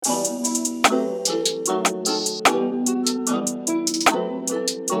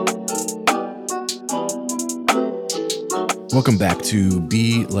Welcome back to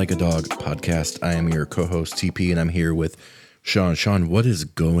Be Like a Dog podcast. I am your co-host TP, and I'm here with Sean. Sean, what is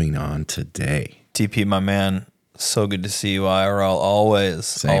going on today? TP, my man, so good to see you IRL. Always,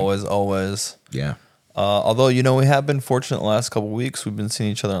 Same. always. Yeah. Although, we have been fortunate the last couple of weeks. We've been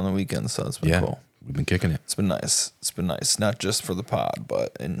seeing each other on the weekends, so it's been cool. We've been kicking it. It's been nice. Not just for the pod,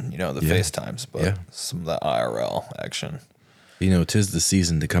 but in, the FaceTimes, but some of that IRL action. 'Tis the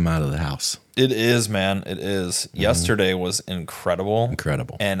season to come out of the house. It is, man. It is. Mm-hmm. Yesterday was incredible.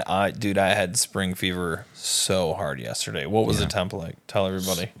 And I had spring fever so hard yesterday. What was the temp like? Tell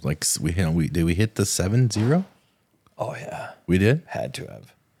everybody. Like did we hit the 7-0? Oh yeah. We did? Had to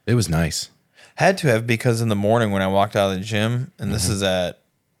have. It was nice. Had to have, because in the morning when I walked out of the gym, and this is at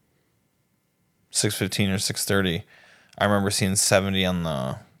 6:15 or 6:30, I remember seeing 70 on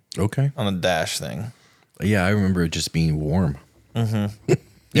the dash thing. Yeah, I remember it just being warm. Mm-hmm.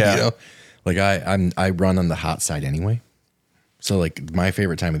 Yeah. Like I run on the hot side anyway. So like my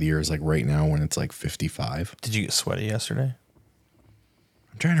favorite time of the year is like right now when it's like 55. Did you get sweaty yesterday?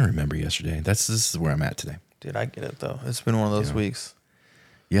 I'm trying to remember yesterday. This is where I'm at today. Dude, I get it though. It's been one of those weeks.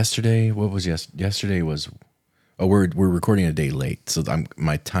 Yesterday, what was yesterday was we're recording a day late, so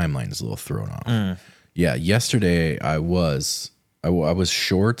my timeline is a little thrown off. Yeah, yesterday I was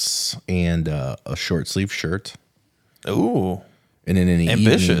shorts and a short sleeve shirt. Ooh. And then in the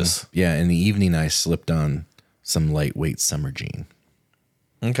ambitious. In the evening I slipped on some lightweight summer jean.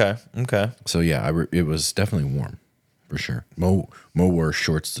 Okay. So yeah, it was definitely warm, for sure. Mo wore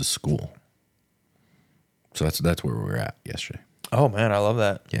shorts to school. So that's where we were at yesterday. Oh man, I love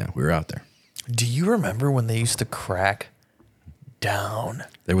that. Yeah, we were out there. Do you remember when they used to crack down?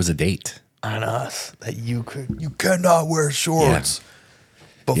 There was a date on us that you cannot wear shorts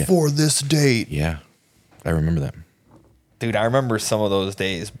before this date. Yeah, I remember that. Dude, I remember some of those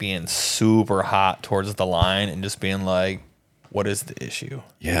days being super hot towards the line and just being like, what is the issue?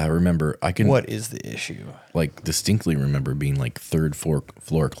 Yeah, I remember. What is the issue? Like, distinctly remember being like third floor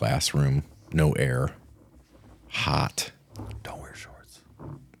classroom, no air, hot. Don't wear shorts.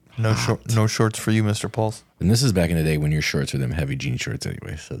 No shorts for you, Mr. Pulse. And this is back in the day when your shorts were them heavy jean shorts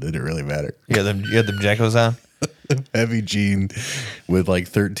anyway, so it didn't really matter. You had them Jankos on? Heavy jean with like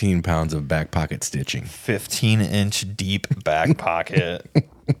 13 pounds of back pocket stitching. 15-inch deep back pocket.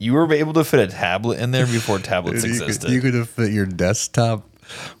 You were able to fit a tablet in there before tablets existed. You could have fit your desktop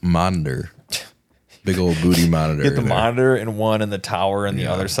monitor. Big old booty monitor. Get the monitor and one in the tower and the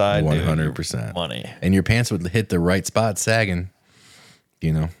other side. 100%. Money. And your pants would hit the right spot sagging.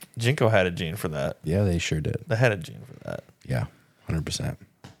 Jinko had a gene for that. Yeah, they sure did. They had a gene for that. Yeah, 100%.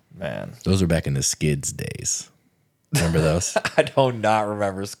 Man. Those were back in the skids days. Remember those? I do not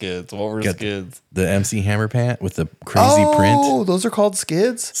remember skids. What were skids? The MC Hammer pant with the crazy print. Oh, those are called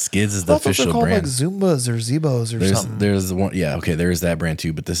skids? Skids is the official those are called brand. like Zumbas or Zebos or something. There's one. Yeah, okay, there's that brand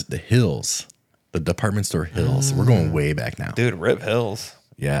too. But the Hills, the department store Hills. We're going way back now. Dude, Rip Hills.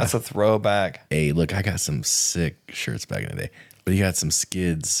 Yeah. That's a throwback. Hey, look, I got some sick shirts back in the day. But you got some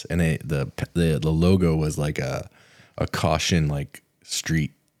skids, and the logo was like a caution, like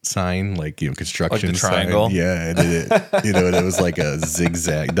street sign, like construction like the triangle. Sign. Yeah, and it was like a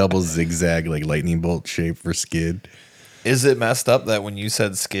double zigzag, like lightning bolt shape for skid. Is it messed up that when you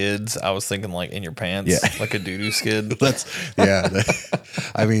said skids, I was thinking like in your pants, like a doo-doo skid?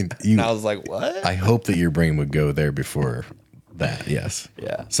 I mean, I was like, what? I hope that your brain would go there before that. Yes.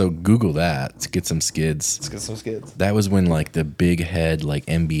 Yeah. So Google that. Let's get some skids. Let's get some skids. That was when like the big head like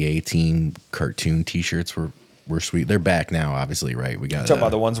NBA team cartoon T-shirts were sweet. They're back now, obviously, right? We got talking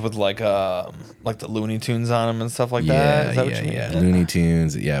about the ones with like the Looney Tunes on them and stuff like that. Is that what you mean? Looney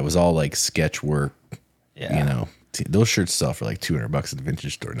Tunes. Yeah, it was all like sketch work. Yeah. Those shirts sell for like $200 at the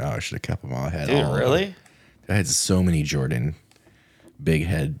vintage store. Now I should have kept them all. I had Dude, really? I had so many Jordan big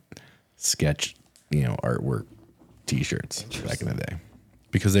head sketch, artwork T-shirts back in the day,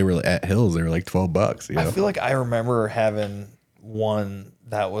 because they were at Hills. They were like $12. I feel like I remember having one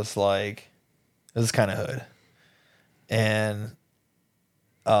that was like, it was kind of hood, and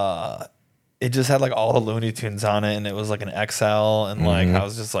it just had like all the Looney Tunes on it, and it was like an XL, and like I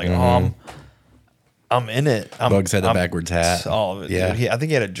was just like, I'm in it. Bugs had the backwards hat. All of it. Yeah, dude. I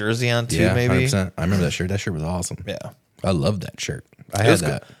think he had a jersey on too. Maybe 100%. I remember that shirt. That shirt was awesome. Yeah, I loved that shirt. I had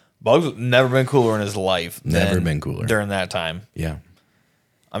that. Good. Bugs never been cooler in his life. Never been cooler during that time. Yeah.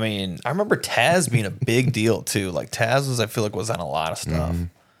 I mean, I remember Taz being a big deal too. Like Taz I feel like was on a lot of stuff.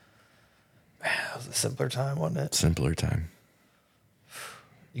 Man, it was a simpler time, wasn't it? Simpler time.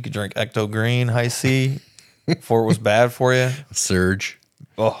 You could drink Ecto Green, High C, before it was bad for you. Surge.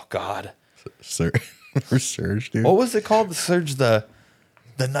 Oh God. Surge, dude. What was it called? The Surge, the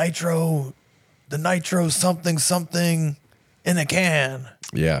nitro something. in a can.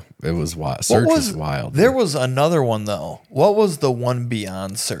 Yeah, it was wild. Surge was wild. There was another one though. What was the one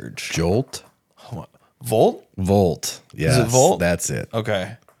beyond Surge? Jolt? Volt? Volt. Yeah. Is it Volt? That's it.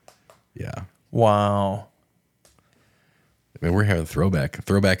 Okay. Yeah. Wow. I mean, we're having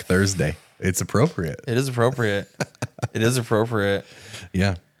Throwback Thursday. It's appropriate. It is appropriate. It is appropriate.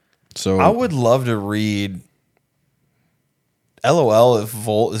 Yeah. So I would love to read LOL if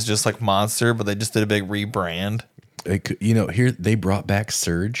Volt is just like Monster, but they just did a big rebrand. Here they brought back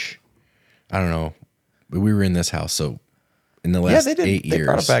Surge. I don't know. We were in this house, so in the last 8 years, they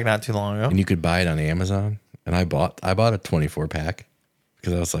brought it back not too long ago, and you could buy it on Amazon. And I bought a 24-pack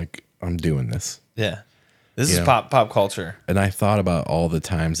because I was like, I'm doing this. Yeah, this is pop culture. And I thought about all the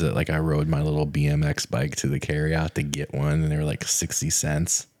times that like I rode my little BMX bike to the carryout to get one, and they were like 60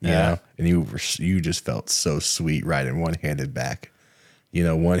 cents. You know, and you just felt so sweet riding one-handed back.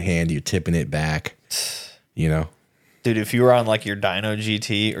 One hand you're tipping it back. Dude, if you were on like your Dyno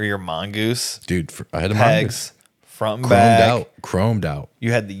GT or your Mongoose, dude, I had a Mongoose front and back, chromed out.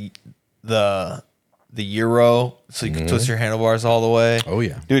 You had the Euro, so you could twist your handlebars all the way. Oh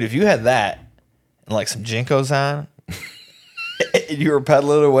yeah, dude, if you had that and like some Jinkos on, and you were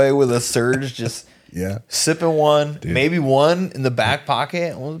pedaling away with a Surge, just sipping one, dude. Maybe one in the back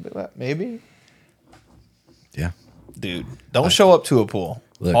pocket, maybe. Yeah, dude, don't show up to a pool.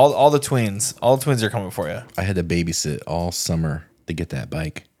 Look, all the tweens are coming for you. I had to babysit all summer to get that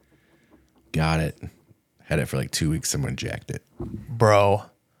bike. Got it. Had it for like 2 weeks. Someone jacked it. Bro.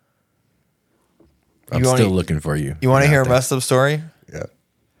 I'm still looking for you. You want to hear a messed up story? Yeah.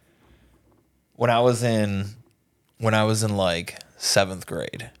 When I was in like 7th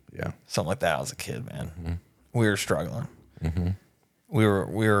grade. Yeah. Something like that. I was a kid, man. Mm-hmm. We were struggling. Mm-hmm. We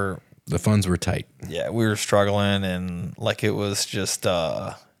were the funds were tight. Yeah, we were struggling, and like it was just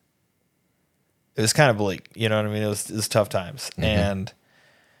it was kind of bleak, you know what I mean? It was tough times. Mm-hmm. And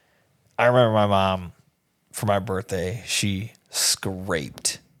I remember my mom, for my birthday, she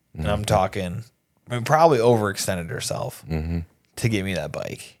scraped, and I'm talking, probably overextended herself to get me that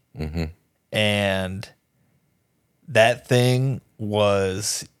bike. Mm-hmm. And that thing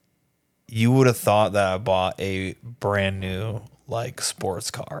was, you would have thought that I bought a brand new like sports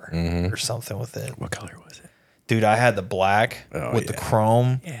car or something with it. What color was it? Dude, I had the black with the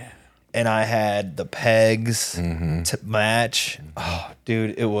chrome. Yeah. And I had the pegs to match. Oh,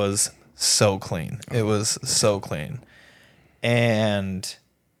 dude, it was so clean. It was so clean. And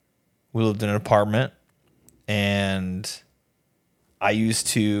we lived in an apartment, and I used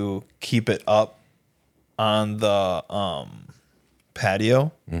to keep it up on the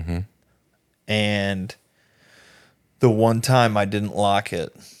patio. Mm-hmm. And the one time I didn't lock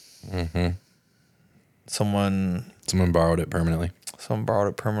it, someone borrowed it permanently. Someone borrowed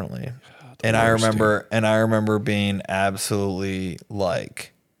it permanently. And I remember being absolutely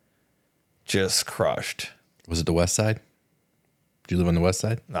like just crushed. Was it the west side? Did you live on the west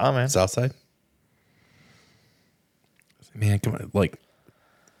side? Nah, man. South side? Man, come on. Like,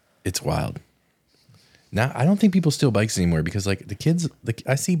 it's wild. Now, I don't think people steal bikes anymore because, like, the kids,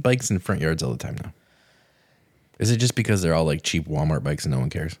 I see bikes in front yards all the time now. Is it just because they're all, like, cheap Walmart bikes and no one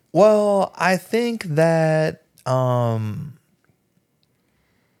cares? Well, I think that, I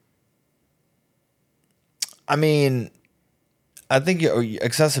mean, I think your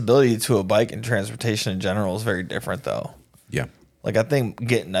accessibility to a bike and transportation in general is very different, though. Yeah. Like, I think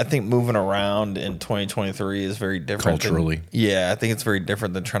moving around in 2023 is very different. Culturally. I think it's very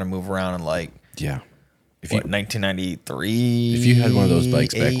different than trying to move around in, like, 1993? If you had one of those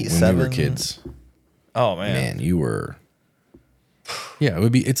bikes back when we were kids. Oh, man. Man, you were. Yeah,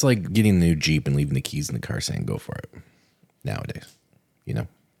 it's like getting a new Jeep and leaving the keys in the car saying go for it nowadays, you know?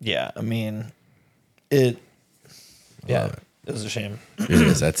 Yeah, I mean, it was a shame. It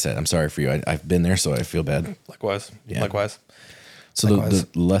is. That's it. I'm sorry for you. I've been there, so I feel bad. Likewise. Yeah. Likewise. So the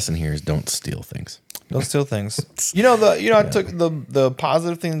lesson here is don't steal things. Don't steal things. I took the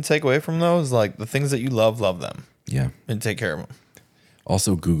positive thing to take away from those, like the things that you love them. Yeah. And take care of them.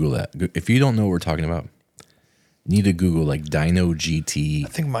 Also, Google that. If you don't know what we're talking about, you need to Google like Dyno GT. I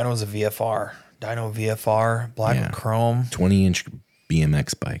think mine was a VFR. Dyno VFR, black and chrome. 20-inch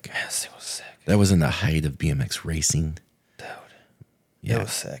BMX bike. Man, this thing was sick. That was in the height of BMX racing. Dude. Yeah. It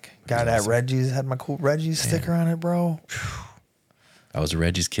was sick. Got that awesome. Reggie's, had my cool Reggie's sticker on it, bro. I was a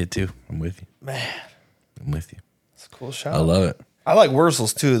Reggie's kid too. I'm with you. Man. I'm with you. It's a cool shot. I love it. I like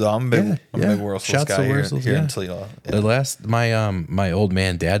Wurzels too, though. I'm a big Wurzels guy here in Toledo. Yeah. The last my old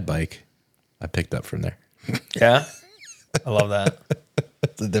man dad bike, I picked up from there. Yeah, I love that.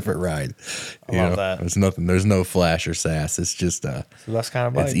 a different ride. I love that. It's nothing. There's no flash or sass. It's just So that's kind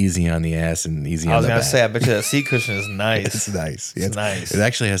of bike. it's easy on the ass and easy I on was the gonna back. say, I bet you that seat cushion is nice. It's nice. It's nice. It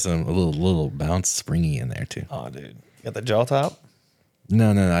actually has a little bounce springy in there too. Oh, dude, you got the gel top?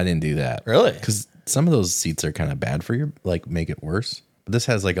 No, I didn't do that. Really? Because some of those seats are kind of bad for your, like, make it worse. But this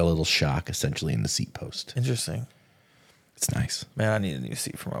has like a little shock essentially in the seat post. Interesting. It's nice. Man, I need a new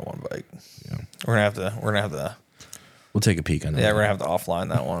seat for my one bike. Yeah. We're gonna have to. We'll take a peek on that. Yeah, we're gonna have to offline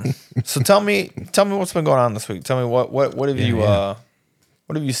that one. So tell me what's been going on this week. Tell me what have you what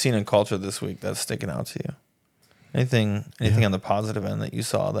have you seen in culture this week that's sticking out to you? Anything on the positive end that you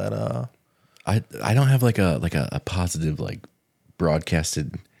saw that I don't have like a positive like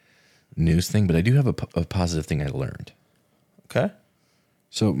broadcasted news thing, but I do have a positive thing I learned. Okay.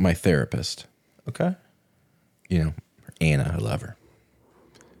 So my therapist, Okay. Anna, I love her.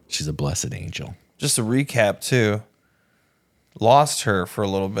 She's a blessed angel. Just to recap too, lost her for a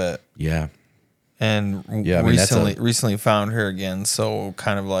little bit Yeah. and recently found her again. So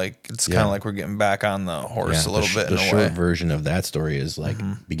kind of like we're getting back on the horse a little bit in the a short way. version of that story is like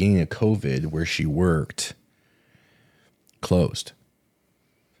beginning of COVID, where she worked, closed,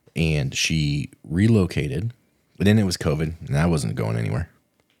 and she relocated. But then it was COVID, and I wasn't going anywhere,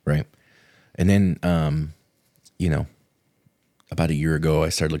 right? And then, about a year ago, I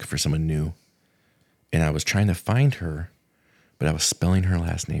started looking for someone new, and I was trying to find her, but I was spelling her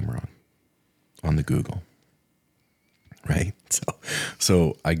last name wrong on the Google. Right.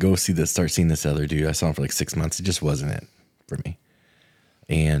 So I start seeing this other dude. I saw him for like 6 months. It just wasn't it for me.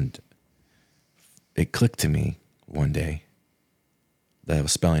 And it clicked to me one day that I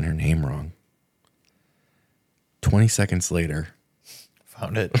was spelling her name wrong. 20 seconds later,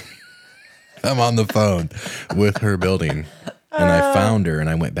 Found it. I'm on the phone with her building, and I found her and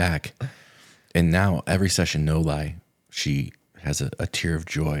I went back. And now every session, no lie, she has a tear of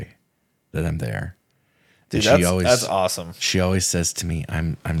joy that I'm there. Dude, And that's awesome. She always says to me,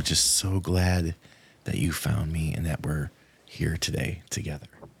 I'm just so glad that you found me and that we're here today together.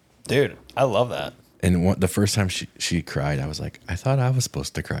 Dude, I love that. And the first time she cried, I was like, I thought I was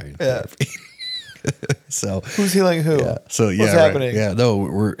supposed to cry. Yeah. So Who's healing who? yeah. So yeah, What's happening? Yeah,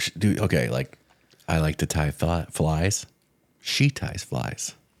 no, okay. Like, I like to tie flies. She ties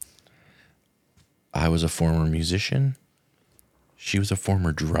flies. I was a former musician. She was a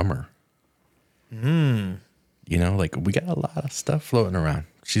former drummer. Like, we got a lot of stuff floating around.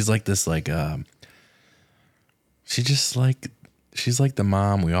 She's like this, like, she's like the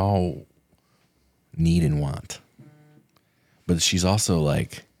mom we all need and want. But she's also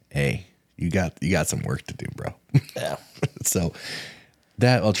like, hey, you got some work to do, bro. Yeah. So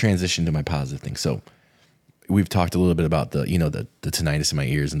that I'll transition to my positive thing. So we've talked a little bit about the tinnitus in my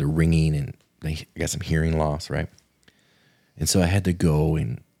ears and the ringing, and I got some hearing loss, right? And so I had to go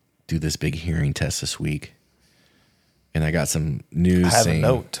and do this big hearing test this week. And I got some news I have saying, a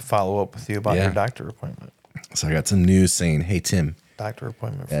note to follow up with you about your doctor appointment. So I got some news saying, hey, Tim, Doctor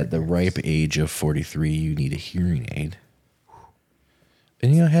appointment. For at the ripe age of 43, you need a hearing aid.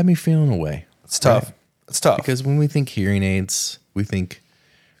 And, it had me feeling away. It's tough. Right? It's tough. Because when we think hearing aids, we think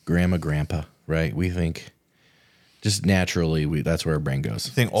grandma, grandpa, right? We think just naturally, that's where our brain goes.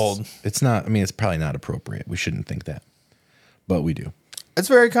 You think old. It's not, it's probably not appropriate. We shouldn't think that. But we do. It's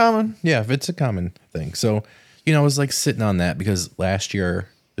very common. Yeah, it's a common thing. So, I was like sitting on that because last year,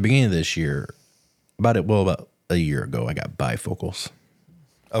 the beginning of this year, about a year ago, I got bifocals.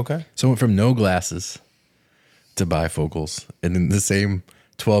 Okay. So I went from no glasses to bifocals. And in the same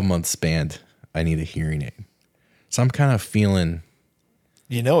 12-month span, I need a hearing aid. So I'm kind of feeling.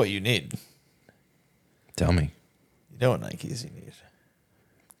 You know what you need. Tell me. You know what Nikes you need.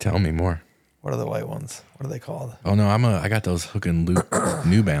 Tell me more. What are the white ones? What are they called? Oh no, I got those hook and loop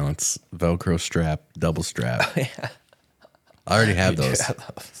New Balance Velcro strap, double strap. Oh, yeah. I already have You do those, have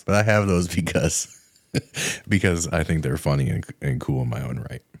those. but I have those because I think they're funny and cool in my own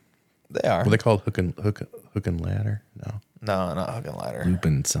right. They are. Were they called hook and ladder? No, not hook and ladder. Loop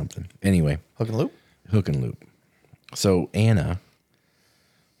and something. Anyway, Hook and loop. hook and loop. So Anna,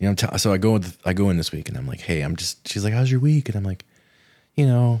 so I go in this week and I'm like, hey, she's like, how's your week? And I'm like,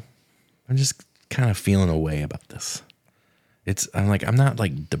 I'm just kind of feeling a way about this. I'm not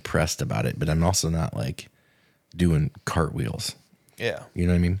like depressed about it, but I'm also not like doing cartwheels. Yeah. You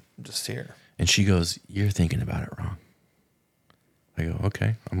know what I mean? I'm just here. And she goes, you're thinking about it wrong. I go,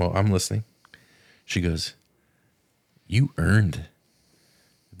 okay, I'm listening. She goes, you earned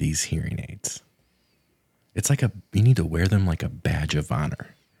these hearing aids. It's like you need to wear them like a badge of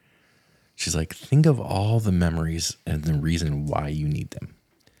honor. She's like, think of all the memories and the reason why you need them.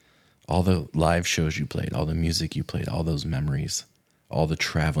 All the live shows you played, all the music you played, all those memories, all the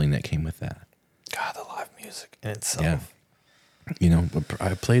traveling that came with that. God, the live music in itself. Yeah. You know,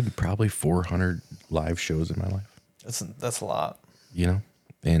 I played probably 400 live shows in my life. That's a lot. You know,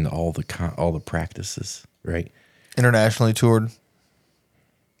 and all the practices, right? Internationally toured.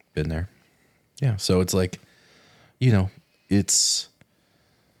 Been there. Yeah. So it's like, you know, it's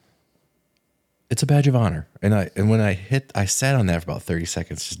a badge of honor. And when I sat on that for about 30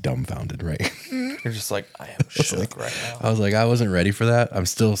 seconds, just dumbfounded, right? You're just like, I am shook right now. I was like, I wasn't ready for that. I'm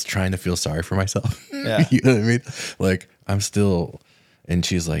still trying to feel sorry for myself. Yeah. You know what I mean? Like, I'm still, and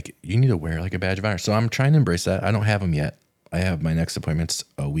she's like, you need to wear like a badge of honor. So I'm trying to embrace that. I don't have them yet. I have my next appointments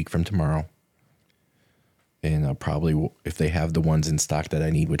a week from tomorrow. And I'll probably, if they have the ones in stock that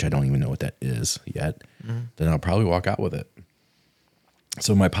I need, which I don't even know what that is yet, then I'll probably walk out with it.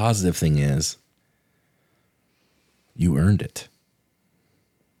 So my positive thing is, you earned it.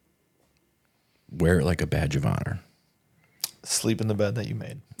 Wear it like a badge of honor. Sleep in the bed that you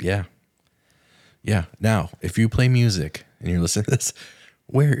made. Yeah. Yeah. Now, if you play music and you're listening to this,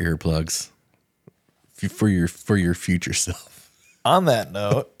 wear earplugs for your future self. On that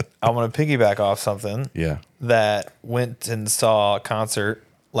note, I want to piggyback off something. Yeah. That went and saw a concert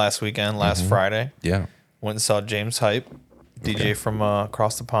last weekend, last Friday. Yeah. Went and saw James Hype, DJ from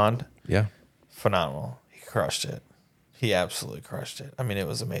across the pond. Yeah. Phenomenal. He crushed it. He absolutely crushed it. I mean, it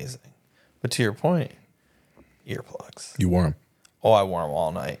was amazing. But to your point, earplugs. You wore them. Oh, I wore them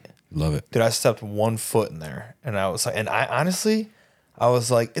all night. Love it. Dude, I stepped 1 foot in there, and I was like, and I honestly, I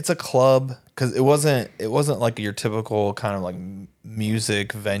was like, it's a club, because it wasn't like your typical kind of like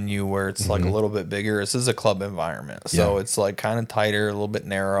music venue where it's like a little bit bigger. This is a club environment, so it's like kind of tighter, a little bit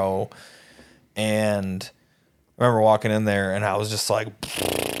narrow. And I remember walking in there, and I was just like,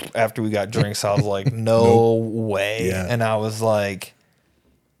 after we got drinks, I was like, no way, and I was like,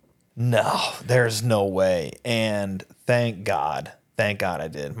 no, there's no way. And thank God I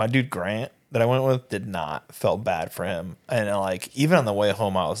did. My dude Grant that I went with did not. Felt bad for him. And like, even on the way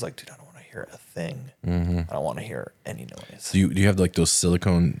home, I was like, dude, I don't want to hear a thing. I don't want to hear any noise. Do you have like those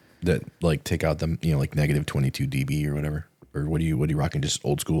silicone that like take out the, you know, like negative 22 dB or whatever? Or what are you rocking? Just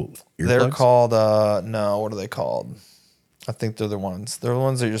old school earplugs? They're called, no, what are they called? I think they're the ones. They're the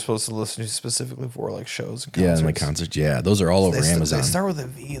ones that you're supposed to listen to specifically for like shows and concerts. Yeah, and like concerts. Yeah, those are all over Amazon. They start with a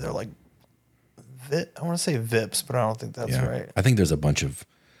V. They're like, I want to say Vips, but I don't think that's right. I think there's a bunch of,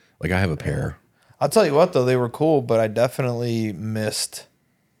 like I have a pair. I'll tell you what, though, they were cool, but I definitely missed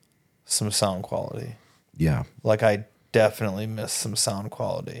some sound quality. Yeah. Like I definitely missed some sound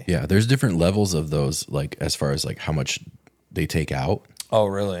quality. Yeah, there's different levels of those, like as far as like how much they take out. Oh,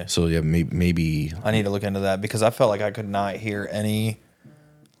 really? So yeah, maybe I need to look into that because I felt like I could not hear any,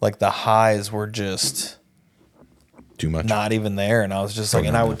 like the highs were just too much, not even there, and I was just like,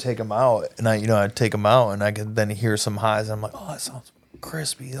 and I would take them out, and I'd take them out, and I could then hear some highs, and I'm like, oh, that sounds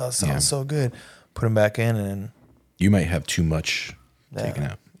crispy, that sounds so good. Put them back in, and you might have too much taken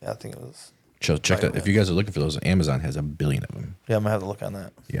out. Yeah, I think it was. Check that if you guys are looking for those. Amazon has 1 billion of them. Yeah, I'm gonna have to look on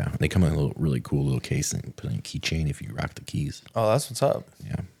that. Yeah, they come in a really cool little case and put in a keychain if you rock the keys. Oh, that's what's up.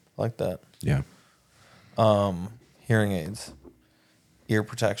 Yeah, I like that. Yeah. Hearing aids, ear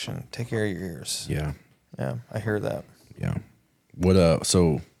protection. Take care of your ears. Yeah. Yeah, I hear that. Yeah.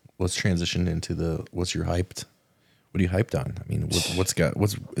 So let's transition into what's your hyped? What are you hyped on? I mean,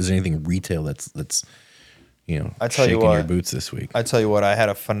 is there anything retail that's you know, shaking your boots this week? I tell you what, I had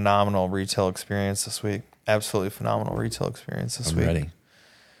a phenomenal retail experience this week. Absolutely phenomenal retail experience this week. I'm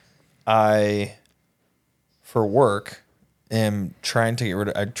ready. For work, am trying to get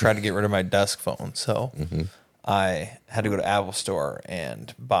rid of my desk phone. So I had to go to Apple Store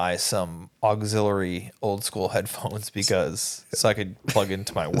and buy some auxiliary old school headphones so I could plug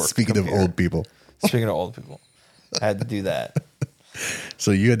into my work. Speaking of old people, I had to do that.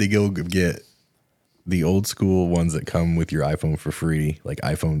 So you had to go get the old school ones that come with your iPhone for free, like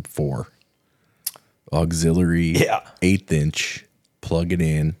iPhone 4, auxiliary, 1/8 inch, plug it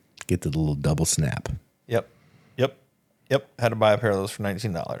in, get the little double snap. Yep. Had to buy a pair of those for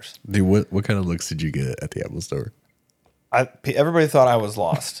 $19. Dude, what kind of looks did you get at the Apple Store? Everybody thought I was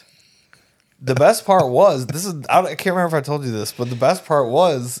lost. The best part was, I can't remember if I told you this, but the best part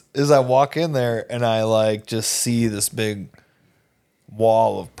is I walk in there and I like just see this big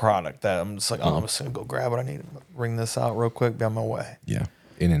wall of product that I'm just like, I'm just gonna go grab what I need to ring this out real quick, be on my way. Yeah,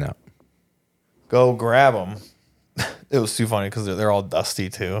 in and out. Go grab them. It was too funny because they're all dusty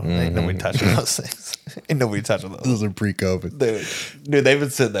too. Ain't nobody touching those things. Ain't nobody touching those. Those are pre-COVID. Dude, they've been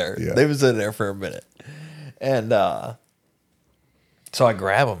sitting there. Yeah. They've been sitting there for a minute. And so I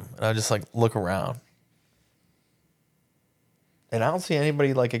grab them and I just like look around. And I don't see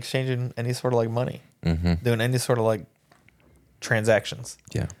anybody like exchanging any sort of like money. Doing any sort of like transactions.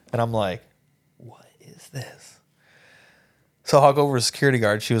 Yeah. And I'm like, what is this? So I'll go over to security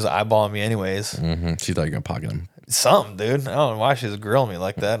guard. She was eyeballing me anyways. Mm-hmm. She thought you were going to pocket him. Something, dude. I don't know why she was grilling me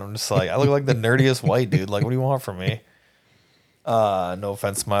like that. I'm just like, I look like the nerdiest white dude. Like, what do you want from me? No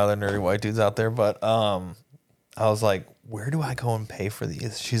offense to my other nerdy white dudes out there, but I was like, where do I go and pay for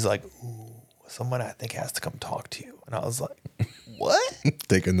these? She's like, ooh, someone I think has to come talk to you. And I was like, what?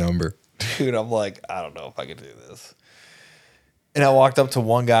 Take a number. Dude, I'm like, I don't know if I can do this. And I walked up to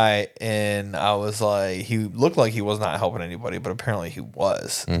one guy and I was like, he looked like he was not helping anybody, but apparently he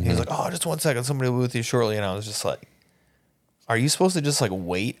was. He was like, oh, just 1 second. Somebody will be with you shortly. And I was just like, are you supposed to just like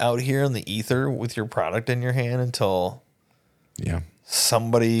wait out here in the ether with your product in your hand until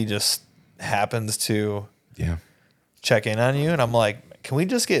somebody just happens to check in on you? And I'm like, can we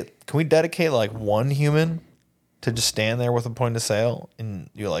dedicate like one human to just stand there with a point of sale? And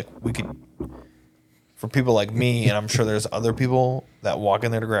you're like, we could... For people like me, and I'm sure there's other people that walk in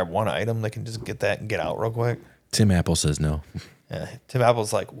there to grab one item, they can just get that and get out real quick. Tim Apple says no. Yeah, Tim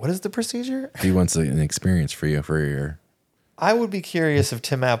Apple's like, what is the procedure? He wants an experience for you for your... I would be curious if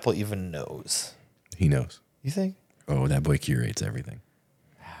Tim Apple even knows. He knows. You think? Oh, that boy curates everything.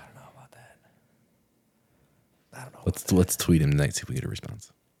 I don't know about that. I don't know. Let's tweet him tonight, see if we get a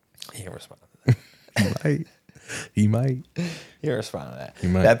response. He can respond to that. He might. He'll respond to that. He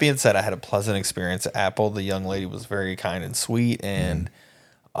might. That being said, I had a pleasant experience at Apple. The young lady was very kind and sweet, and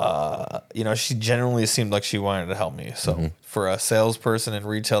she genuinely seemed like she wanted to help me. So for a salesperson in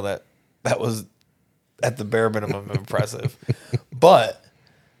retail, that was at the bare minimum impressive. But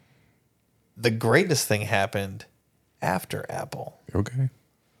the greatest thing happened after Apple. Okay.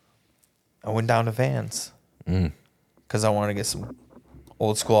 I went down to Vans because I wanted to get some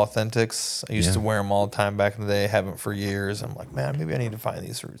old school authentics. I used to wear them all the time back in the day. Haven't for years. I'm like, man, maybe I need to find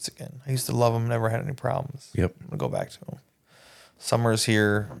these roots again. I used to love them. Never had any problems. Yep. I'm gonna go back to them. Summer's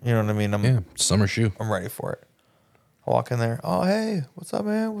here. You know what I mean? Summer shoe. I'm ready for it. I walk in there. Oh, hey, what's up,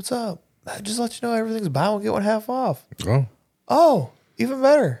 man? What's up? I just let you know everything's buy one get one half off. Oh, even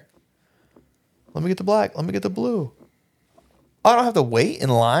better. Let me get the black. Let me get the blue. I don't have to wait in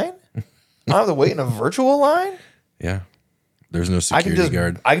line. I don't have to wait in a virtual line. Yeah. There's no security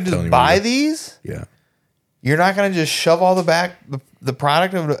guard. I can just buy these. Yeah. You're not gonna just shove all the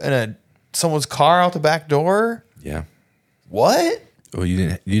product in someone's car out the back door. Yeah. What? Well, you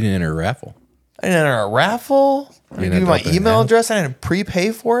didn't enter a raffle. I didn't enter a raffle. I didn't give you my email address. I didn't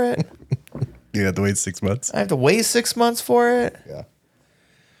prepay for it. You have to wait 6 months. I have to wait 6 months for it. Yeah.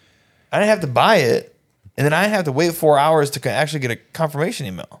 I didn't have to buy it, and then I have to wait 4 hours to actually get a confirmation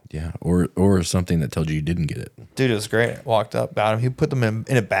email. Yeah, or something that told you didn't get it. Dude, it was great. I walked up, got him. He put them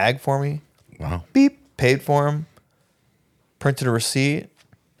in a bag for me. Wow. Beep. Paid for him. Printed a receipt.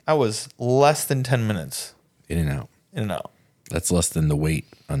 I was less than 10 minutes. In and out. In and out. That's less than the wait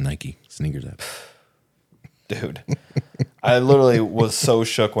on Nike sneakers app. Dude, I literally was so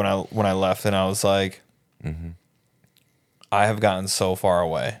shook when I left, and I was like, I have gotten so far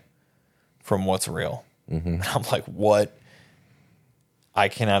away from what's real. And I'm like, what? I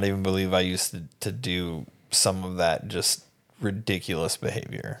cannot even believe I used to do some of that just ridiculous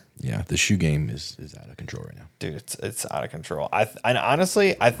behavior. Yeah, the shoe game is out of control right now. Dude, it's out of control. And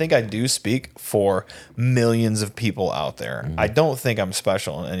honestly, I think I do speak for millions of people out there. I don't think I'm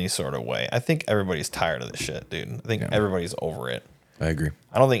special in any sort of way. I think everybody's tired of this shit, dude. I think everybody's over it. I agree.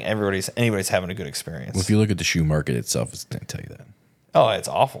 I don't think anybody's having a good experience. Well, if you look at the shoe market itself, it's going to tell you that. Oh, it's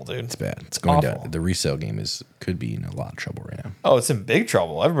awful, dude. It's bad. It's going down. The resale game could be in a lot of trouble right now. Oh, it's in big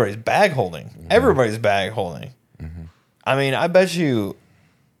trouble. Everybody's bag holding. Everybody's bag holding. I mean, I bet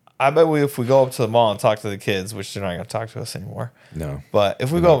if we go up to the mall and talk to the kids, which they're not going to talk to us anymore. No. But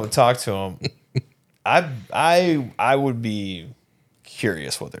if we go up and talk to them, I would be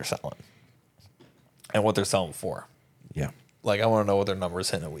curious what they're selling and what they're selling for. Yeah. Like, I want to know what their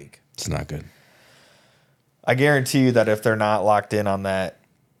numbers hit in a week. It's not good. I guarantee you that if they're not locked in on that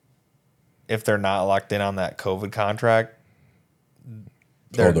COVID contract,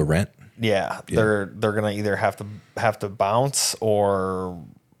 The rent? Yeah, they're gonna either have to bounce or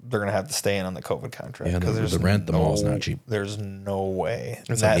they're gonna have to stay in on the COVID contract. Yeah, the rent, the mall's not cheap. There's no way.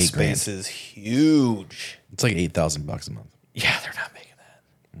 It's that like space is huge. It's like $8,000 a month. Yeah, they're not making that.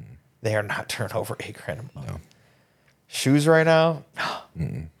 They are not turning over $8,000 a month. No. Shoes right now?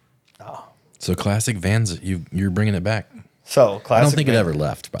 No. So classic Vans, you're bringing it back. So classic. I don't think Vans. it ever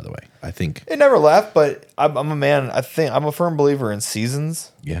left, by the way. I think it never left, but I'm a man. I think I'm a firm believer in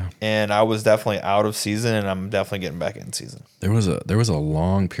seasons. Yeah. And I was definitely out of season, and I'm definitely getting back in season. There was a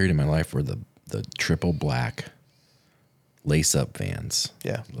long period in my life where the triple black lace up Vans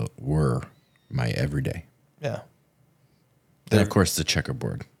were my everyday. Yeah. And of course, the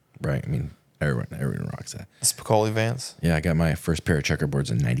checkerboard, right? I mean, everyone rocks that. Spicoli Vans. Yeah, I got my first pair of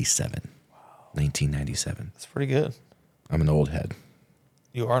checkerboards in 97. Wow. 1997. That's pretty good. I'm an old head.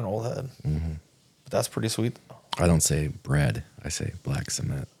 You are an old head. Mm-hmm. But that's pretty sweet. I don't say bread. I say black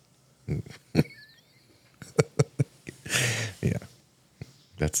cement. Yeah.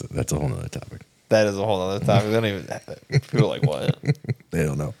 That's a whole nother topic. That is a whole other topic. They don't even, people are like, what? They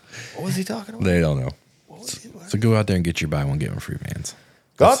don't know. What was he talking about? They don't know. What? So go out there and get your buy one, get one free Vans.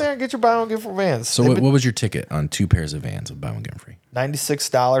 Go out there and get your buy one, get one Vans. So what was your ticket on 2 pairs of Vans with buy one, get one free?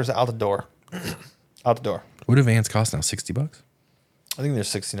 $96 out the door. Out the door. What do Vans cost now? $60? I think they're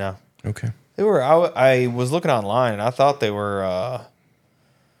 60 now. Okay. They were. I was looking online and I thought they were.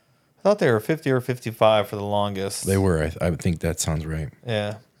 50 or 55 for the longest. They were. I think that sounds right.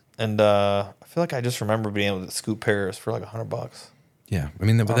 Yeah, and I feel like I just remember being able to scoop pairs for like $100. Yeah, I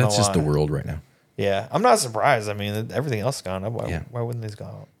mean, but that's just the world right now. Yeah, I'm not surprised. I mean, everything else is gone up. Yeah. Why wouldn't these go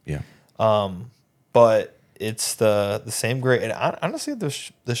up? Yeah. But it's the same grade. And honestly,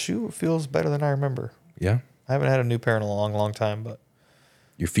 the shoe feels better than I remember. Yeah. I haven't had a new pair in a long, long time, but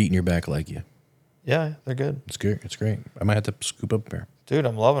Your feet and your back like you. yeah, they're good. It's good. It's great. I might have to scoop up a pair. Dude,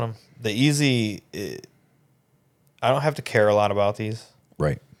 I'm loving them. The Easy, I don't have to care a lot about these.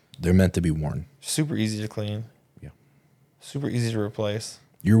 Right. They're meant to be worn. Super easy to clean. Yeah. Super easy to replace.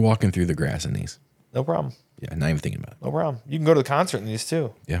 You're walking through the grass in these. No problem. Yeah, not even thinking about it. No problem. You can go to the concert in these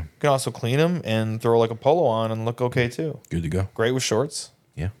too. Yeah. You can also clean them and throw like a polo on and look okay too. Good to go. Great with shorts.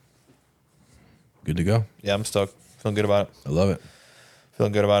 Yeah. Good to go. Yeah, I'm stoked. Feeling good about it. I love it.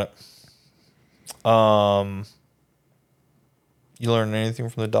 Feeling good about it. You learned anything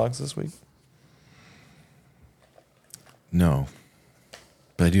from the dogs this week? No.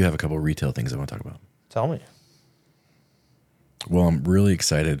 But I do have a couple of retail things I want to talk about. Tell me. Well, I'm really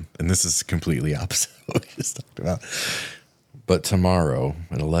excited, and this is completely opposite of what we just talked about. But tomorrow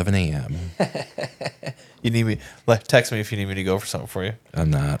at 11 a.m. You need me? Text me if you need me to go for something for you. I'm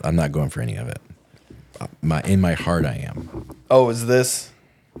not going for any of it. In my heart, I am. Oh, is this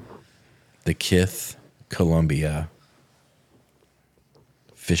The Kith Columbia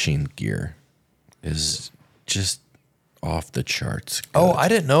fishing gear is just off the charts. Good. Oh, I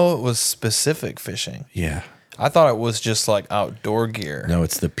didn't know it was specific fishing. Yeah. I thought it was just like outdoor gear. No,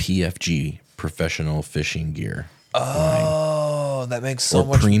 it's the PFG professional fishing gear. Oh, that makes so or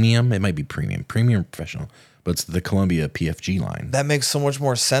much premium. It might be premium professional, but it's the Columbia PFG line. That makes so much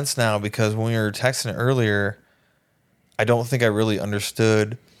more sense now because when we were texting earlier, I don't think I really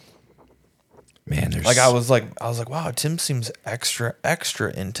understood. Man, there's Like I was like, wow, Tim seems extra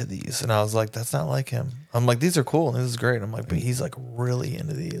into these, and I was like, that's not like him. I'm like, these are cool and this is great. I'm like, but he's like really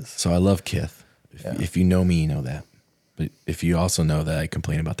into these. So I love Kith. If you know me, you know that. But if you also know that I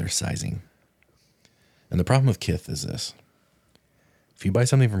complain about their sizing. And the problem with Kith is this. If you buy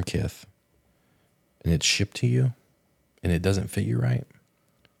something from Kith and it's shipped to you and it doesn't fit you right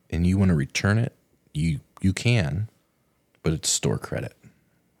and you want to return it, you can, but it's store credit.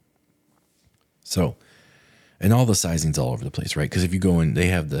 So, and all the sizing's all over the place, right? Because if you go in, they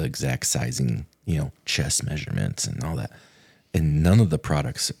have the exact sizing, chest measurements and all that. And none of the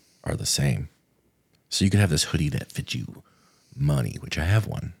products are the same. So you could have this hoodie that fits you money, which I have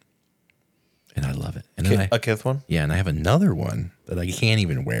one. And I love it. And then A Kith one? Yeah, and I have another one that I can't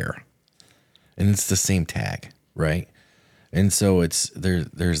even wear. And it's the same tag, right? And so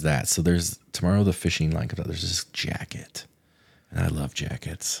there's that. So there's tomorrow the fishing line comes out. There's this jacket. And I love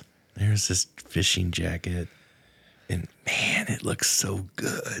jackets. There's this fishing jacket. And man, it looks so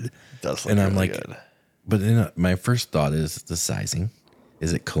good. It does look and I'm really like, good. But then my first thought is the sizing.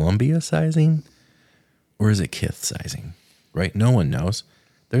 Is it Columbia sizing? Or is it Kith sizing? Right? No one knows.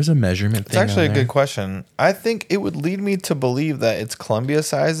 There's a measurement thing. It's actually a good question. I think it would lead me to believe that it's Columbia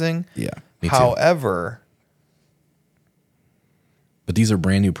sizing. Yeah. Me too. However, but these are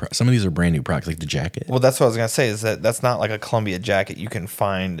brand new. Some of these are brand new products, like the jacket. well, that's what I was gonna say. Is that's not like a Columbia jacket you can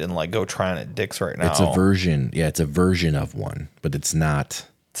find and like go try on at Dick's right now. It's a version. Yeah, it's a version of one, but it's not.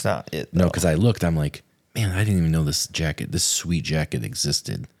 It's not it. No, because I looked. I'm like, man, I didn't even know this sweet jacket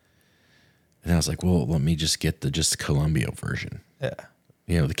existed. And I was like, well, let me just get the Columbia version. Yeah.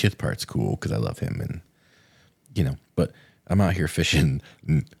 The Kith part's cool because I love him, and but I'm out here fishing.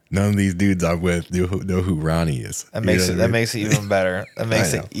 None of these dudes I'm with know who Ronnie is. That makes it even better. That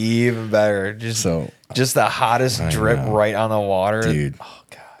makes it even better. Just the hottest drip right on the water, dude. Oh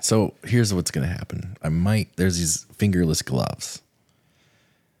god. So here's what's gonna happen. There's these fingerless gloves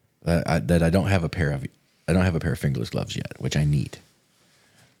that I don't have a pair of. I don't have a pair of fingerless gloves yet, which I need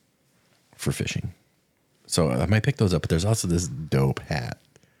for fishing. So I might pick those up, but there's also this dope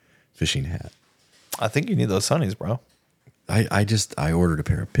fishing hat. I think you need those sunnies, bro. I ordered a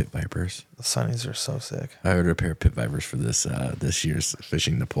pair of pit vipers. The sunnies are so sick. I ordered a pair of pit vipers for this year's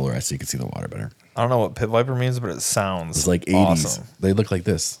fishing to polarize so you can see the water better. I don't know what pit viper means, but it sounds It's like 80s. awesome. They look like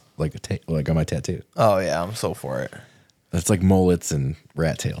this, like like on my tattoo. Oh yeah, I'm so for it. That's like mullets and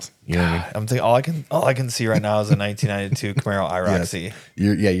rat tails. You know what I mean? I'm thinking all I can see right now is a 1992 Camaro IROC.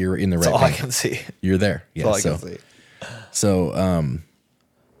 Yes. You're in the right. That's all I vein. can see. You're there. Yeah. That's all I can see. So I'm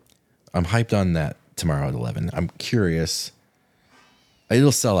hyped on that tomorrow at 11. I'm curious.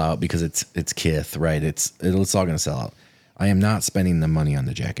 It'll sell out because it's Kith, right? It's all going to sell out. I am not spending the money on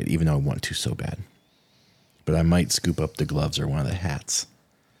the jacket, even though I want to so bad. But I might scoop up the gloves or one of the hats.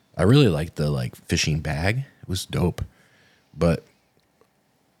 I really like the fishing bag. It was dope. But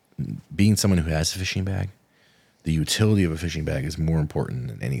being someone who has a fishing bag, the utility of a fishing bag is more important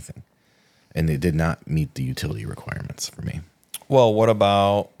than anything. And it did not meet the utility requirements for me. Well, what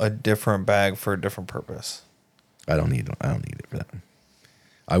about a different bag for a different purpose? I don't need it for that.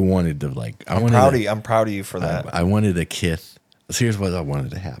 I wanted to I'm proud of you for that. I wanted a Kith. So here's what I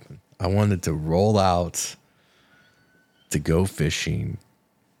wanted to happen. I wanted to roll out to go fishing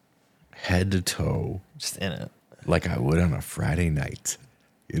head to toe. Just in it. Like I would on a Friday night.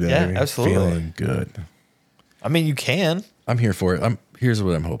 You know Yeah, what I mean? absolutely. Feeling good. I mean, you can. I'm here for it. Here's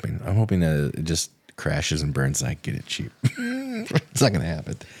what I'm hoping. I'm hoping that it just crashes and burns and I get it cheap. It's not going to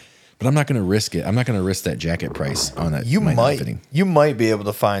happen. But I'm not going to risk it. I'm not going to risk that jacket price on that. You might be able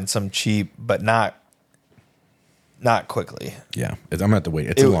to find some cheap, but not quickly. Yeah, I'm going to have to wait.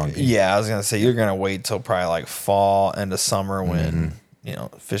 It's a long game. Yeah, I was going to say you're going to wait till probably like fall, end of summer when,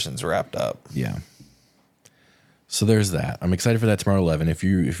 fishing's wrapped up. Yeah. So there's that. I'm excited for that tomorrow 11. If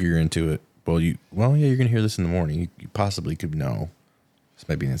you're into it, you're going to hear this in the morning. You possibly could know. This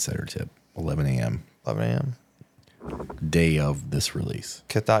might be an insider tip. 11 a.m. 11 a.m. Day of this release.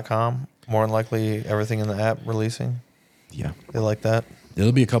 Kith.com. More than likely everything in the app releasing. Yeah. They like that.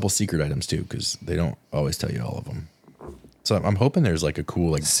 There'll be a couple secret items too, because they don't always tell you all of them. So I'm hoping there's like a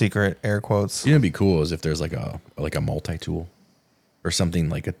cool secret air quotes. You know, it'd be cool is if there's like a multi-tool or something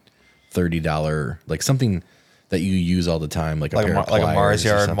like a $30 something that you use all the time, like a pair of pliers a Mars or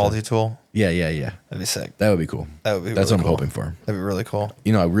Yard something. multi-tool. Yeah. That'd be sick. That would be cool. That's really what I'm cool. hoping for. That'd be really cool.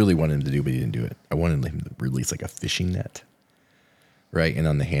 You know, I really wanted him to do, but he didn't do it. I wanted him to release like a fishing net, right? And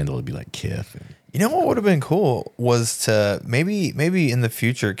on the handle it'd be like Kith. You know what would have been cool was to maybe in the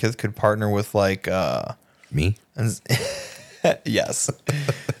future Kith could partner with like me. Yes.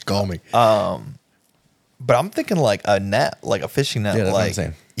 Call me. But I'm thinking like a net, like a fishing net. Yeah, that's like, what I'm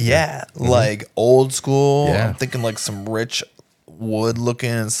saying. Yeah, like old school. Yeah. I'm thinking like some rich wood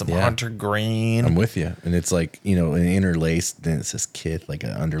looking, some hunter green. I'm with you. And it's like, an interlaced, then it says Kith, like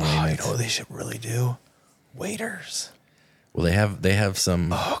an underlayment. You know what they should really do? Waders. Well, they have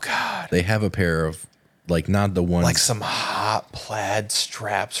some. Oh God. They have a pair of not the ones like some hot plaid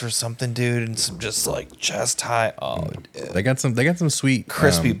straps or something, dude, and some just like chest high. Oh, dude. They got some sweet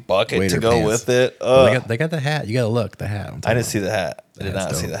crispy bucket wader to go pants. with it. They got the hat. You got to look the hat. I didn't see the hat. I did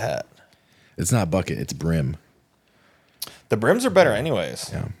not see the hat. It's not bucket. It's brim. The brims are better, anyways.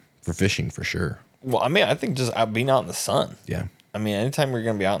 Yeah, for fishing for sure. Well, I mean, I think just being out in the sun. Yeah. I mean, anytime you're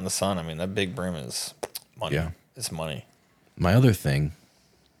gonna be out in the sun, I mean, that big brim is money. Yeah. It's money. My other thing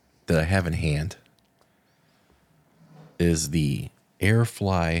that I have in hand is the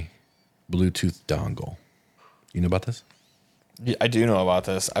Airfly Bluetooth dongle. You know about this? Yeah, I do know about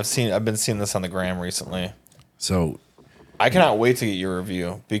this. I've been seeing this on the gram recently. So I cannot wait to get your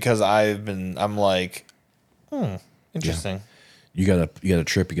review because I'm like, interesting. Yeah. You got a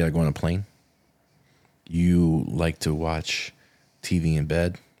trip, you got to go on a plane. You like to watch TV in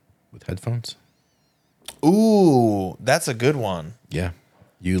bed with headphones? Ooh, that's a good one. Yeah.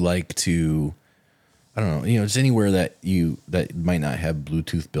 You like to, I don't know, just anywhere that might not have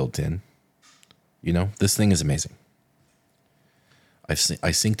Bluetooth built in. This thing is amazing. I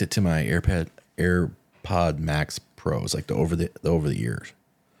synced it to my AirPod Max Pros, like the over the ear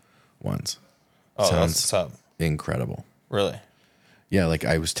ones. Oh, Sounds that's what's up. Incredible. Really? Yeah, like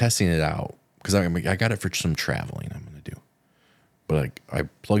I was testing it out because I got it for some traveling I'm gonna do. But I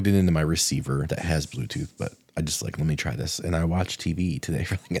plugged it into my receiver that has Bluetooth, but I just let me try this. And I watched TV today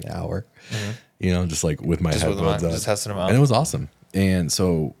for like an hour, just like with my headphones on. Just testing them out. And it was awesome. And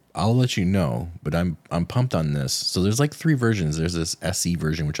so I'll let you know, but I'm pumped on this. So there's like 3 versions. There's this SE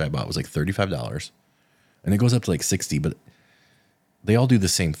version, which I bought, was like $35. And it goes up to like 60, but they all do the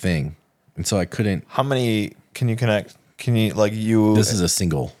same thing. And so I couldn't. How many can you connect? Can you This is a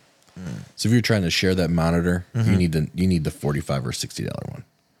single. So if you're trying to share that monitor, you need the $45 or $60 one.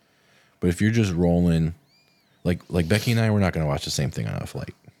 But if you're just rolling, like Becky and I, we're not going to watch the same thing on a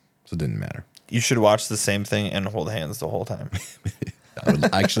flight, so it didn't matter. You should watch the same thing and hold hands the whole time.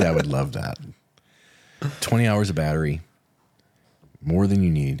 I would love that. 20 hours of battery, more than you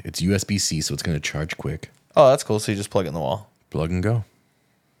need. It's USB-C, so it's going to charge quick. Oh, that's cool. So you just plug it in the wall. Plug and go.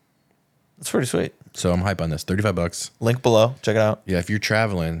 That's pretty sweet. So I'm hype on this. $35. Link below. Check it out. Yeah, if you're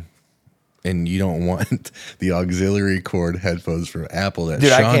traveling and you don't want the auxiliary cord headphones from Apple that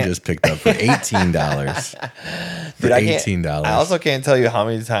Sean just picked up for $18. $18. I also can't tell you how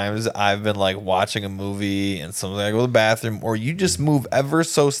many times I've been like watching a movie and something, I go to the bathroom, or you just move ever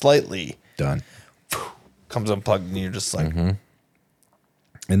so slightly. Done. Comes unplugged and you're just like,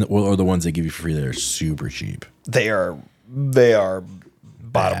 And or the ones they give you for free that are super cheap. They are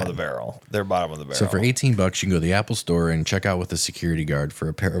bottom of the barrel. They're bottom of the barrel. So for $18, you can go to the Apple store and check out with a security guard for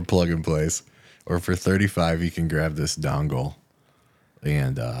a pair of plug and plays. Or for $35, you can grab this dongle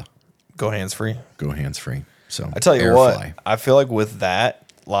and go hands free. Go hands free. So I tell you what, I feel like with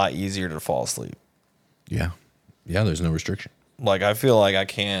that, a lot easier to fall asleep. Yeah. Yeah, there's no restriction. Like I feel like I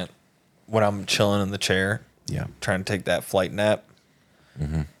can't when I'm chilling in the chair. Yeah. Trying to take that flight nap.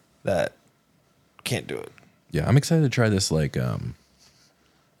 That can't do it. Yeah, I'm excited to try this like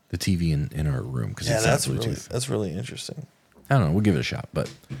the TV in our room because it's that's Bluetooth. That's really interesting. I don't know. We'll give it a shot.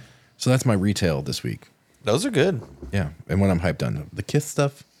 But so that's my retail this week. Those are good. Yeah, and what I'm hyped on the Kith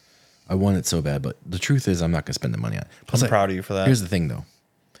stuff, I want it so bad, but the truth is I'm not gonna spend the money on it. Plus, I'm proud of you for that. Here's the thing, though.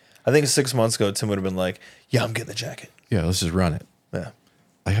 I think 6 months ago, Tim would have been like, "Yeah, I'm getting the jacket." Yeah, let's just run it. Yeah,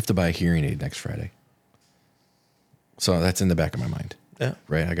 I have to buy a hearing aid next Friday, so that's in the back of my mind. Yeah,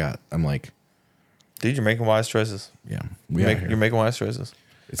 right. I'm like, dude, you're making wise choices. Yeah, you're making wise choices.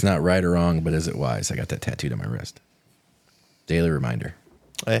 It's not right or wrong, but is it wise? I got that tattooed on my wrist. Daily reminder.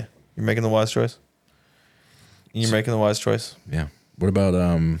 Hey, you're making the wise choice. You're making the wise choice. Yeah. What about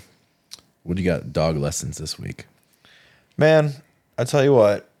what do you got? Dog lessons this week? Man, I tell you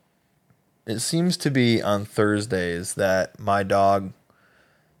what. It seems to be on Thursdays that my dog,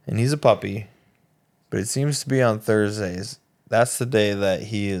 and he's a puppy, but it seems to be on Thursdays. That's the day that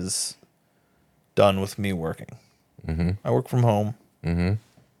he is done with me working. I work from home, and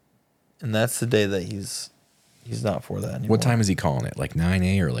that's the day that he's not for that anymore. What time is he calling it? Like 9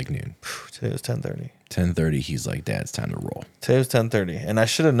 a.m. or like noon? Today was 10:30. 10:30. He's like, Dad, it's time to roll. Today was 10:30, and I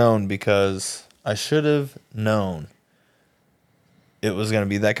should have known because I should have known it was going to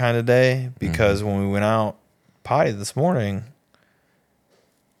be that kind of day because when we went out potty this morning,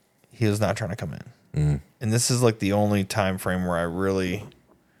 he was not trying to come in. And this is like the only time frame where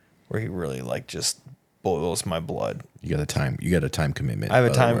he really like just boils my blood. You got a time commitment. I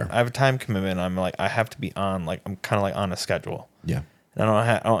have a time commitment. I'm like, I have to be on, like, I'm kind of like on a schedule. Yeah. And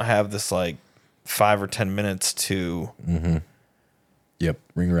I don't have this like 5 or 10 minutes to Yep.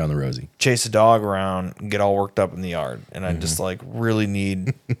 Ring around the rosy. Chase a dog around and get all worked up in the yard. And I just like really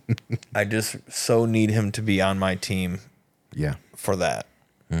need, I just so need him to be on my team. Yeah. For that.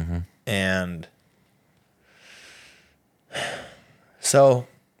 And so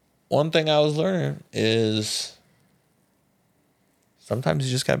one thing I was learning is sometimes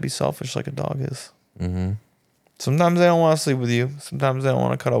you just got to be selfish like a dog is. Sometimes they don't want to sleep with you. Sometimes they don't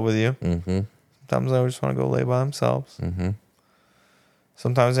want to cuddle with you. Sometimes they just want to go lay by themselves.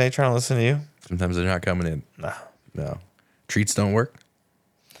 Sometimes they ain't trying to listen to you. Sometimes they're not coming in. No. Treats don't work.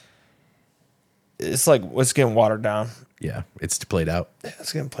 It's like it's getting watered down. Yeah, it's played out. Yeah,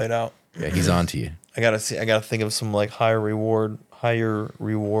 it's getting played out. Yeah, he's on to you. I gotta think of some like higher reward,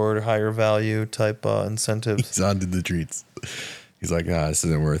 higher value type incentives. He's on to the treats. He's like, this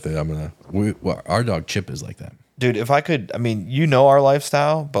isn't worth it. Our dog Chip is like that. Dude, if I could, I mean, you know our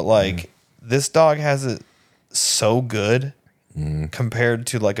lifestyle, but like this dog has it so good compared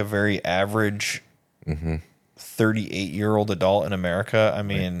to like a very average 38-year-old adult in America. I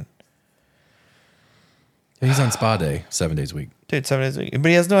mean, yeah, he's on spa day 7 days a week. Dude, 7 days a week. But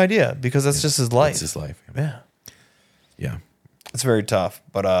he has no idea because that's just his life. It's his life. Yeah. Yeah. It's very tough.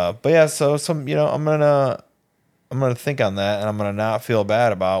 But yeah, so I'm gonna think on that and I'm gonna not feel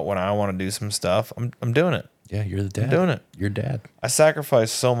bad about when I want to do some stuff. I'm doing it. Yeah, you're the dad. I'm doing it. You're dad. I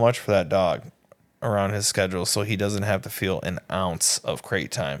sacrificed so much for that dog around his schedule so he doesn't have to feel an ounce of crate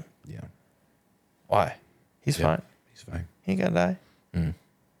time. Yeah. Why? He's fine. He's fine. He ain't gonna die.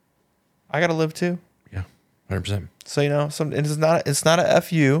 I gotta live too. Yeah. 100%. So it's not a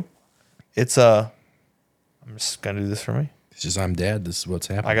FU. It's I'm just gonna do this for me. It's just I'm dad. This is what's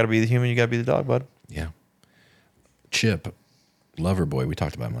happening. I gotta be the human. You gotta be the dog, bud. Yeah. Chip, lover boy. We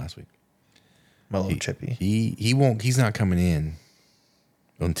talked about him last week. My little Chippy. He won't. He's not coming in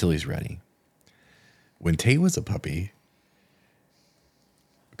until he's ready. When Tate was a puppy,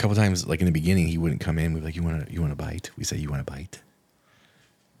 a couple times, like in the beginning, he wouldn't come in. We'd be like, "You want a bite?" We say, "You want a bite?"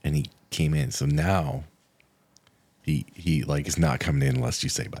 and he came in. So now he like is not coming in unless you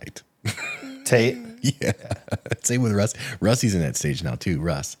say bite. Tate. Yeah. Same with Russ. Rusty's in that stage now too.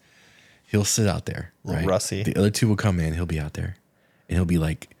 Russ. He'll sit out there. Right? Rusty. The other two will come in. He'll be out there, and he'll be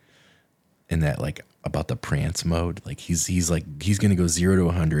like in that like about the prance mode. Like he's gonna go 0 to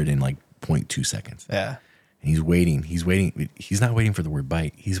 100 in like 0.2 seconds. Yeah. And he's waiting. He's not waiting for the word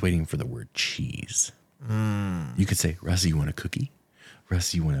bite. He's waiting for the word cheese. You could say, Rusty, you want a cookie?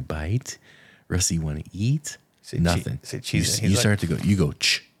 Rusty, you want a bite? Rusty, you want to eat? Say Nothing. Say cheese. You start to go. You go.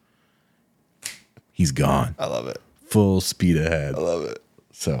 Ch. He's gone. I love it. Full speed ahead. I love it.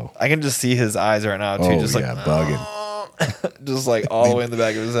 So I can just see his eyes right now too, just like bugging. just like all the way in the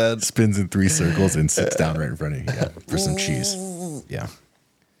back of his head. Spins in 3 circles and sits down right in front of you for some cheese. Yeah.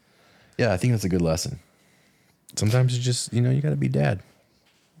 Yeah, I think that's a good lesson. Sometimes you just, you got to be dad.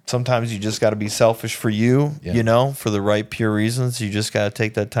 Sometimes you just got to be selfish for you, for the right pure reasons. You just got to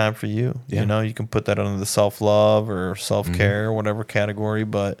take that time for you. Yeah. You can put that under the self-love or self-care or whatever category,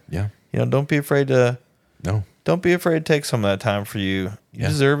 but don't be afraid to Don't be afraid to take some of that time for you. You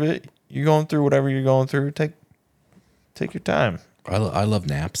deserve it. You're going through whatever you're going through. Take your time. I love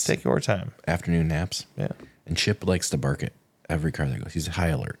naps. Take your time. Afternoon naps. Yeah. And Chip likes to bark at every car that goes. He's high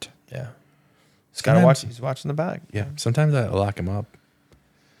alert. Yeah. He's gotta watch. He's watching the back. Yeah. Sometimes I lock him up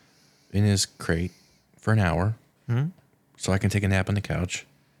in his crate for an hour, so I can take a nap on the couch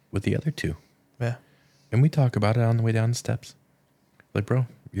with the other 2. Yeah. And we talk about it on the way down the steps. Like, bro,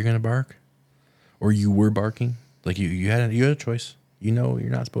 you're gonna bark, or you were barking. Like you had a choice. You're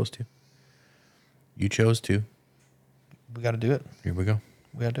not supposed to. You chose to. We got to do it. Here we go.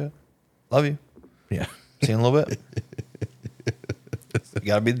 We got to do it. Love you. Yeah. See you in a little bit. You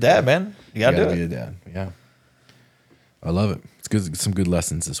got to be the dad, man. You got to do it. Be a dad. Yeah. I love it. It's good. Some good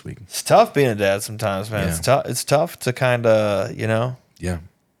lessons this week. It's tough being a dad sometimes, man. Yeah. It's tough to kind of, Yeah.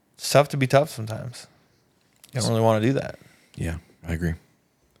 It's tough to be tough sometimes. You don't really want to do that. Yeah, I agree.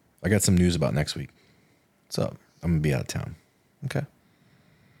 I got some news about next week. What's up? I'm going to be out of town. Okay.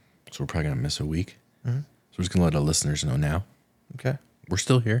 So we're probably going to miss a week. So we're just going to let our listeners know now. Okay. We're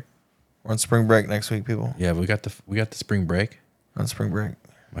still here. We're on spring break next week, people. Yeah, we got the spring break. On spring break.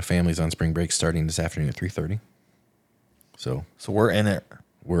 My family's on spring break starting this afternoon at 3:30. So we're in it.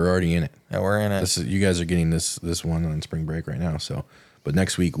 We're already in it. Yeah, we're in it. You guys are getting this one on spring break right now. So, but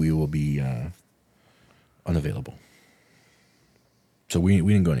next week we will be unavailable. So we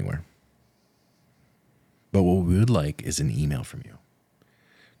didn't go anywhere. But what we would like is an email from you.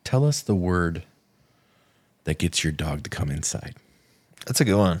 Tell us the word that gets your dog to come inside. That's a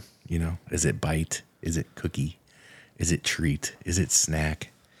good one. Is it bite? Is it cookie? Is it treat? Is it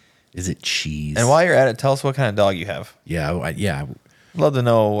snack? Is it cheese? And while you're at it, tell us what kind of dog you have. Yeah, I'd love to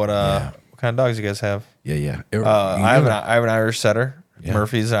know what kind of dogs you guys have. Yeah. I have an Irish setter. Yeah.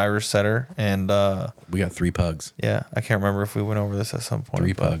 Murphy's an Irish setter, and we got 3 pugs. Yeah, I can't remember if we went over this at some point.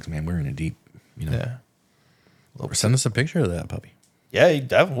 3 pugs, man. We're in a deep. Yeah. Or send us a picture of that puppy. Yeah,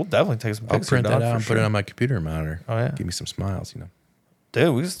 we'll definitely take some pictures. I'll print that out and put it on my computer monitor. Oh yeah. Give me some smiles.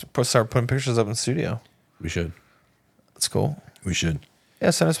 Dude, we just start putting pictures up in the studio. We should. That's cool. We should.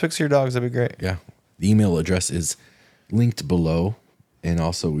 Yeah, send us pics of your dogs. That'd be great. Yeah. The email address is linked below. And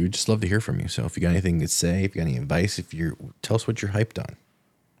also, we would just love to hear from you. So if you got anything to say, if you got any advice, tell us what you're hyped on.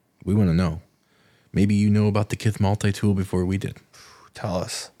 We want to know. Maybe you know about the Kith multi-tool before we did. Tell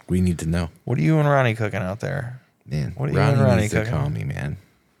us. We need to know. What are you and Ronnie cooking out there? Man, what are you and Ronnie needs cooking? To call me, man.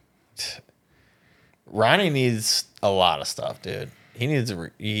 Ronnie needs a lot of stuff, dude. He needs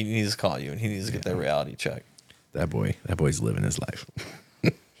to call you, and he needs to get that reality check. That boy's living his life.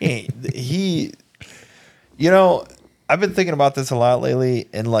 he I've been thinking about this a lot lately,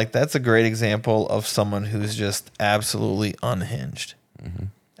 and that's a great example of someone who's just absolutely unhinged. Mm-hmm.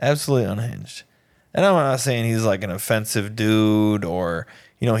 Absolutely unhinged. And I'm not saying he's like an offensive dude or,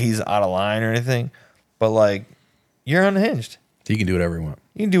 he's out of line or anything, but you're unhinged. He can do whatever he wants.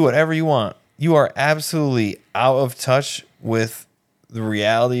 You can do whatever you want. You are absolutely out of touch with the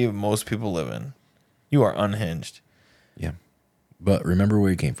reality of most people live in. You are unhinged. Yeah. But remember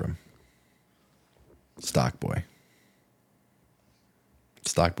where you came from. Stock boy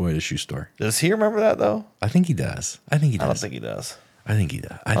at a shoe store. Does he remember that though? I think he does. I don't think he does. I think he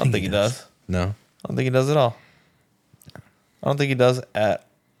does. I don't think he does. No? I don't think he does at all. I don't think he does at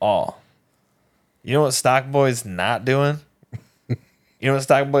all. You know what Stock Boy's not doing? You know what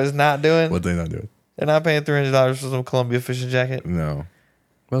Stock Boy's not doing? What they not doing? They're not paying $300 for some Columbia fishing jacket. No.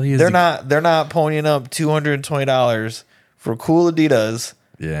 Well, he is. They're not ponying up $220 for cool Adidas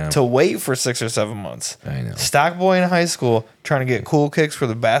to wait for 6 or 7 months. I know. Stock Boy in high school trying to get cool kicks for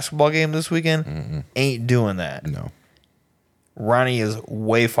the basketball game this weekend ain't doing that. No. Ronnie is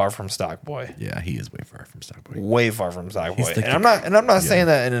way far from stock boy. Yeah, he is way far from stock boy. Way far from stock boy. Like And I'm not saying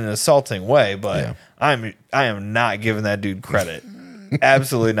that in an assaulting way, but I am not giving that dude credit.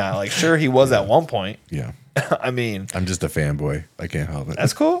 Absolutely not. Like, sure, he was at one point. Yeah. I mean, I'm just a fanboy. I can't help it.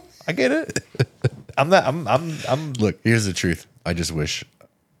 that's cool. I get it. I'm Look, here's the truth. I just wish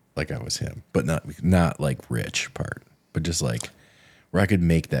like I was him, but not like rich part, but just like where I could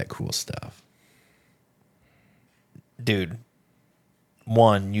make that cool stuff. Dude,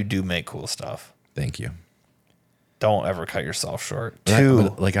 one, you do make cool stuff. Thank you. Don't ever cut yourself short. But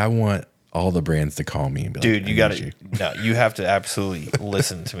Two, I want all the brands to call me and be dude, like, you gotta no, you have to absolutely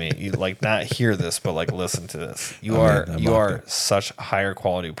listen to me. You like not hear this, but like listen to this. You are such a higher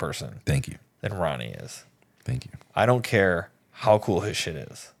quality person. Thank you. Than Ronnie is. Thank you. I don't care how cool his shit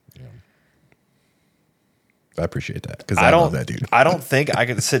is. Yeah. I appreciate that because I love that dude. I don't think I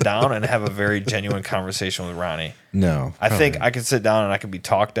could sit down and have a very genuine conversation with Ronnie. No, I think I could sit down and I could be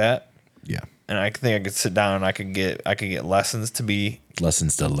talked at. Yeah. And I think I could sit down and I could get lessons to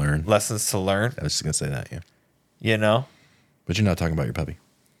learn. I was just gonna say that, yeah. You know? But you're not talking about your puppy.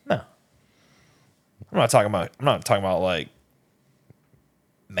 No. I'm not talking about like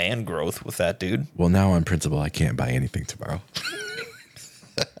man growth with that dude. Well, now on principle, I can't buy anything tomorrow.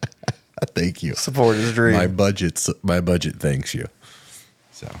 Thank you. Support his dream. My budget thanks you.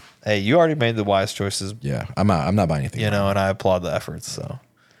 So hey, you already made the wise choices. Yeah, I'm not buying anything. You know, and I applaud the efforts. So,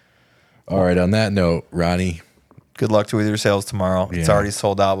 all right. On that note, Ronnie, good luck with your sales tomorrow. Yeah. It's already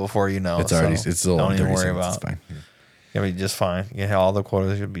sold out before you know. It's already it's sold. Don't even worry about. It's fine. You'll be just fine. You have all the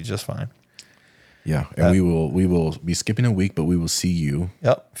quotas. You'll be just fine. Yeah, and we will be skipping a week, but we will see you.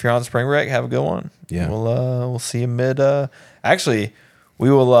 Yep. If you're on spring break, have a good one. Yeah. We'll see you mid. Actually,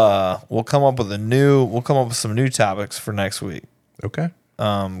 we'll come up with some new topics for next week. Okay.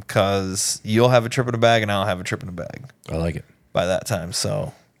 Because you'll have a trip in a bag and I'll have a trip in a bag. I like it. By that time,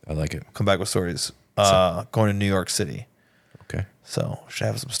 so I like it. Come back with stories. Going to New York City. Okay. So should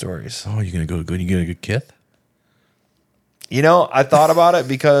have some stories. Oh, you gonna go Kith? You know, I thought about it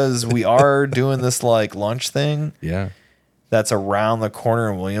because we are doing this like lunch thing. Yeah. That's around the corner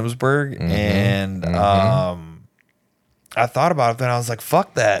in Williamsburg. And I thought about it, then I was like,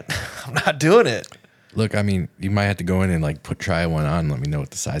 fuck that. I'm not doing it. Look, I mean, you might have to go in and like try one on. Let me know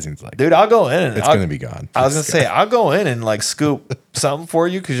what the sizing's like. Dude, I'll go in and it's going to be gone. I was going to say, I'll go in and like scoop something for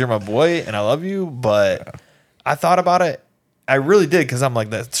you because you're my boy and I love you. But I thought about it. I really did because I'm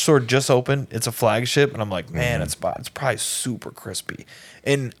like, that store just opened. It's a flagship. And I'm like, man, it's probably super crispy.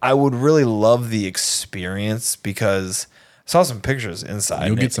 And I would really love the experience because I saw some pictures inside.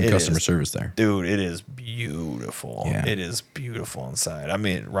 You'll get some customer service there. Dude, it is beautiful. Yeah. It is beautiful inside. I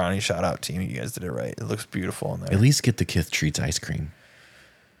mean, Ronnie, shout out to you. You guys did it right. It looks beautiful in there. At least get the Kith Treats ice cream.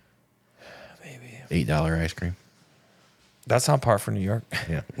 Maybe. $8 ice cream. That's on par for New York.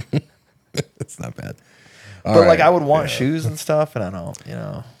 Yeah. It's not bad. But like I would want shoes and stuff, and I don't, you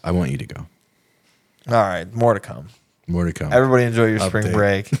know. I want you to go. All right, more to come. More to come. Everybody enjoy your spring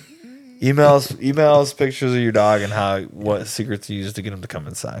break. Emails pictures of your dog and what secrets you use to get him to come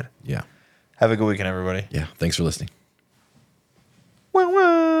inside. Yeah. Have a good weekend, everybody. Yeah. Thanks for listening. Woo woo.